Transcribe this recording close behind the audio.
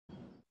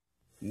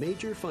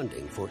Major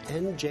funding for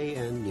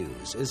NJN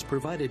News is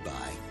provided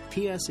by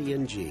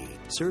PSE&G,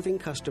 serving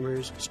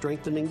customers,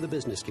 strengthening the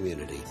business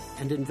community,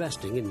 and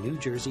investing in New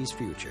Jersey's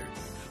future.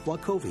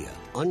 Wachovia,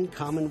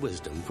 uncommon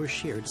wisdom for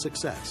shared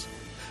success.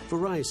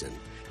 Verizon,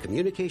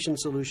 communication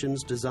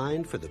solutions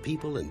designed for the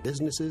people and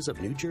businesses of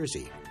New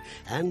Jersey.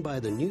 And by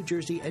the New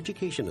Jersey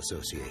Education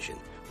Association,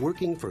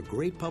 working for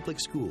great public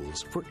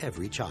schools for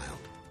every child.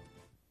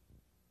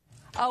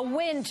 A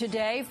win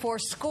today for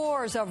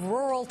scores of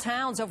rural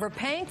towns over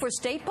paying for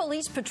state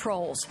police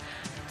patrols.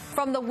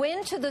 From the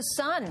wind to the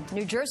sun,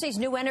 New Jersey's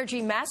new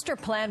energy master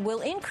plan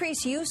will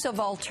increase use of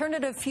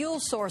alternative fuel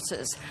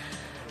sources.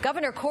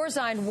 Governor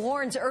Corzine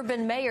warns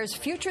urban mayors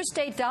future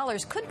state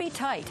dollars could be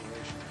tight.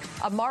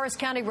 A Morris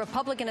County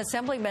Republican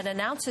assemblyman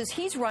announces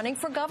he's running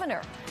for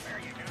governor.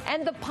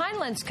 And the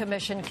Pinelands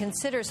Commission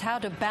considers how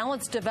to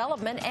balance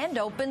development and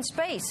open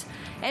space.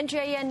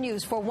 NJN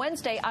News for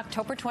Wednesday,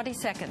 October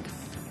 22nd.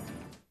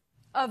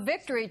 A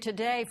victory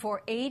today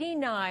for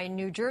 89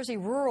 New Jersey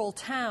rural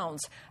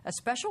towns. A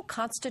special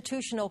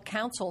constitutional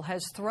council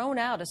has thrown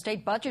out a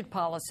state budget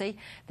policy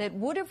that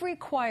would have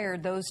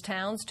required those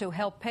towns to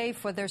help pay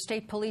for their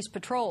state police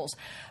patrols.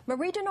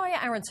 Marie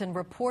Denoya Aronson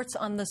reports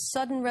on the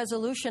sudden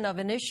resolution of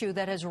an issue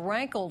that has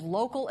rankled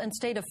local and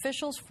state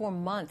officials for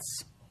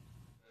months.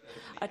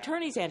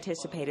 Attorneys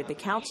anticipated the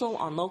Council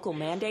on Local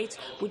Mandates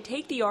would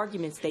take the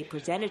arguments they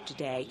presented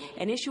today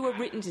and issue a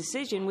written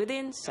decision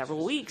within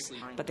several weeks.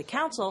 But the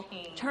Council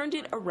turned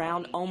it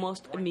around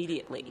almost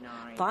immediately,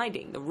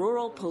 finding the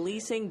rural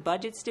policing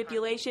budget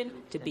stipulation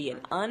to be an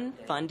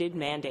unfunded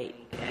mandate.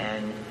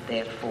 And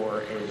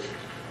therefore is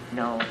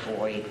null,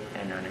 void,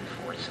 and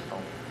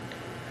unenforceable.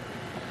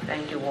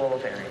 Thank you all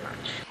very much.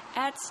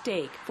 At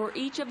stake for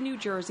each of New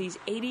Jersey's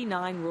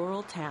 89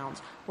 rural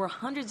towns were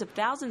hundreds of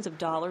thousands of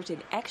dollars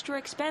in extra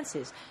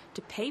expenses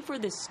to pay for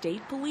the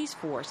state police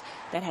force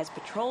that has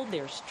patrolled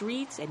their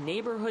streets and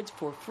neighborhoods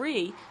for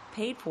free,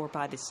 paid for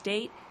by the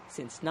state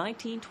since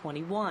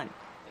 1921.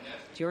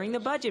 During the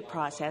budget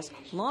process,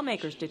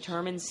 lawmakers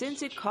determined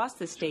since it cost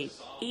the state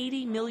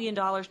 $80 million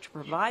to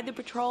provide the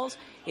patrols,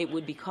 it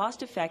would be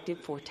cost-effective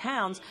for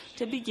towns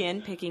to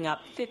begin picking up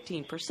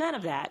 15%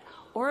 of that,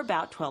 or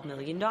about $12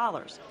 million.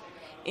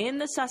 In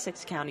the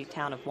Sussex County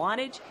town of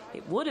Wantage,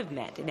 it would have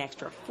meant an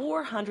extra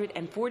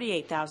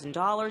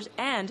 $448,000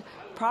 and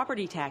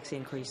property tax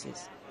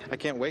increases. I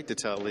can't wait to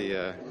tell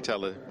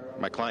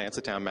my clients,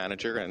 the town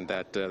manager, and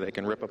that they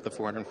can rip up the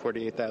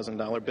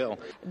 $448,000 bill.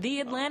 The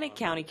Atlantic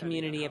County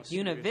community of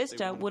Buena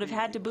Vista would have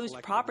had to boost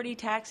property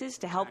taxes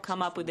to help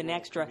come up with an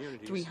extra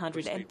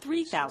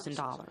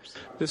 $303,000.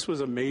 This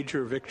was a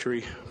major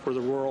victory for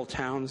the rural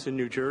towns in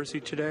New Jersey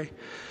today,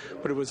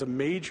 but it was a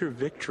major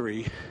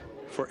victory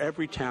for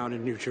every town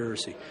in New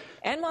Jersey.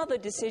 And while the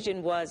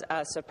decision was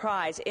a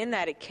surprise in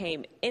that it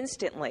came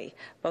instantly,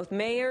 both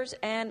mayors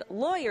and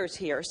lawyers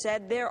here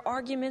said their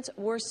arguments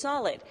were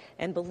solid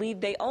and believed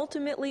they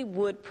ultimately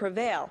would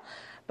prevail.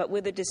 But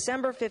with the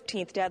December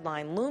 15th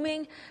deadline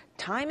looming,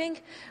 timing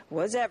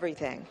was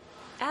everything.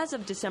 As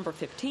of December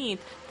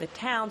 15th, the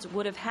towns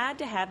would have had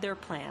to have their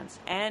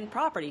plans and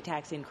property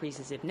tax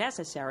increases, if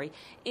necessary,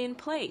 in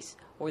place,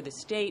 or the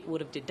state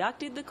would have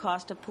deducted the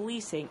cost of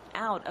policing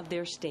out of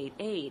their state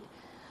aid.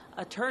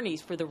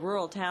 Attorneys for the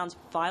rural towns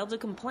filed a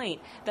complaint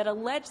that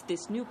alleged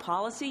this new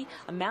policy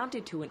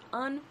amounted to an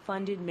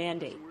unfunded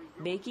mandate,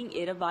 making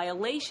it a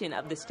violation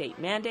of the state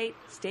mandate,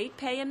 state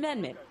pay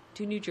amendment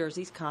to New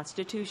Jersey's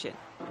Constitution.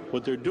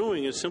 What they're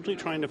doing is simply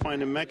trying to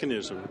find a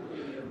mechanism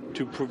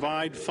to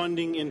provide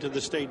funding into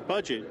the state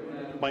budget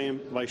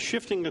by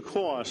shifting the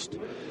cost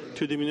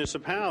to the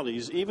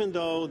municipalities, even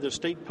though the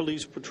state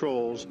police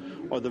patrols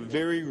are the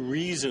very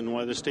reason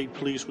why the state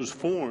police was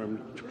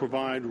formed, to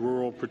provide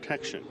rural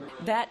protection.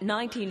 That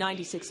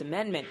 1996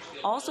 amendment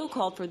also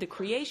called for the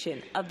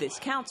creation of this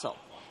council.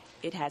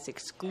 It has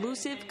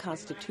exclusive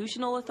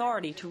constitutional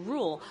authority to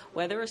rule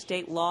whether a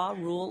state law,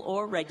 rule,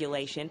 or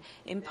regulation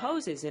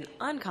imposes an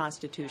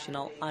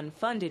unconstitutional,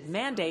 unfunded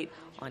mandate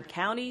on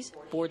counties,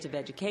 boards of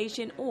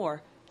education,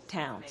 or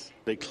towns.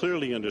 They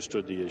clearly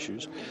understood the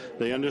issues.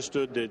 They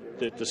understood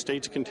that the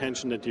state's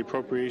contention that the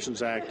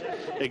Appropriations Act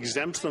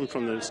exempts them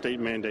from the state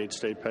mandate,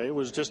 state pay,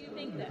 was just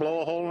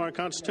blow a hole in our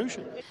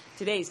Constitution.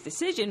 Today's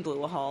decision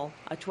blew a hole,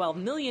 a $12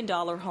 million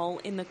hole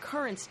in the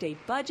current state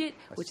budget,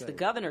 which the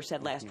governor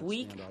said last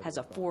week has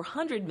a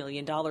 $400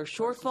 million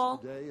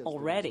shortfall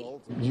already.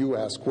 You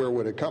ask, where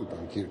would it come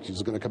from?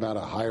 Is it going to come out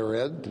of higher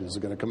ed? Is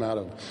it going to come out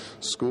of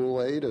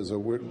school aid?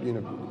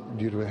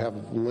 You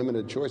have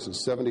limited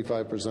choices.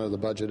 75% of the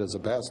budget is a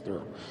pass-through.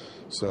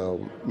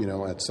 So,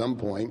 at some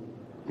point,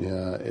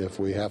 if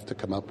we have to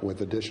come up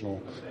with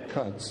additional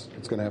cuts,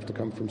 it's going to have to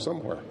come from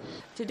somewhere.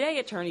 Today,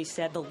 attorneys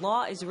said the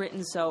law is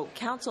written so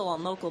Council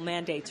on Local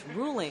Mandates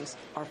rulings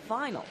are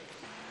final.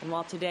 And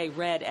while today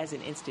read as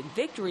an instant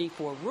victory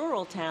for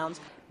rural towns,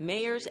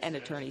 mayors and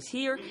attorneys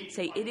here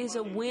say it is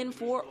a win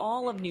for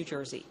all of New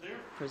Jersey,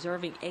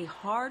 preserving a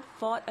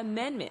hard-fought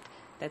amendment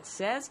that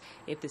says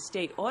if the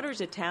state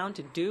orders a town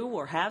to do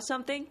or have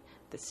something,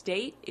 the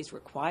state is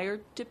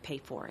required to pay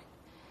for it.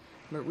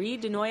 Marie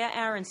Denoya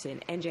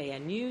Aronson,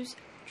 NJN News,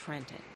 Trenton.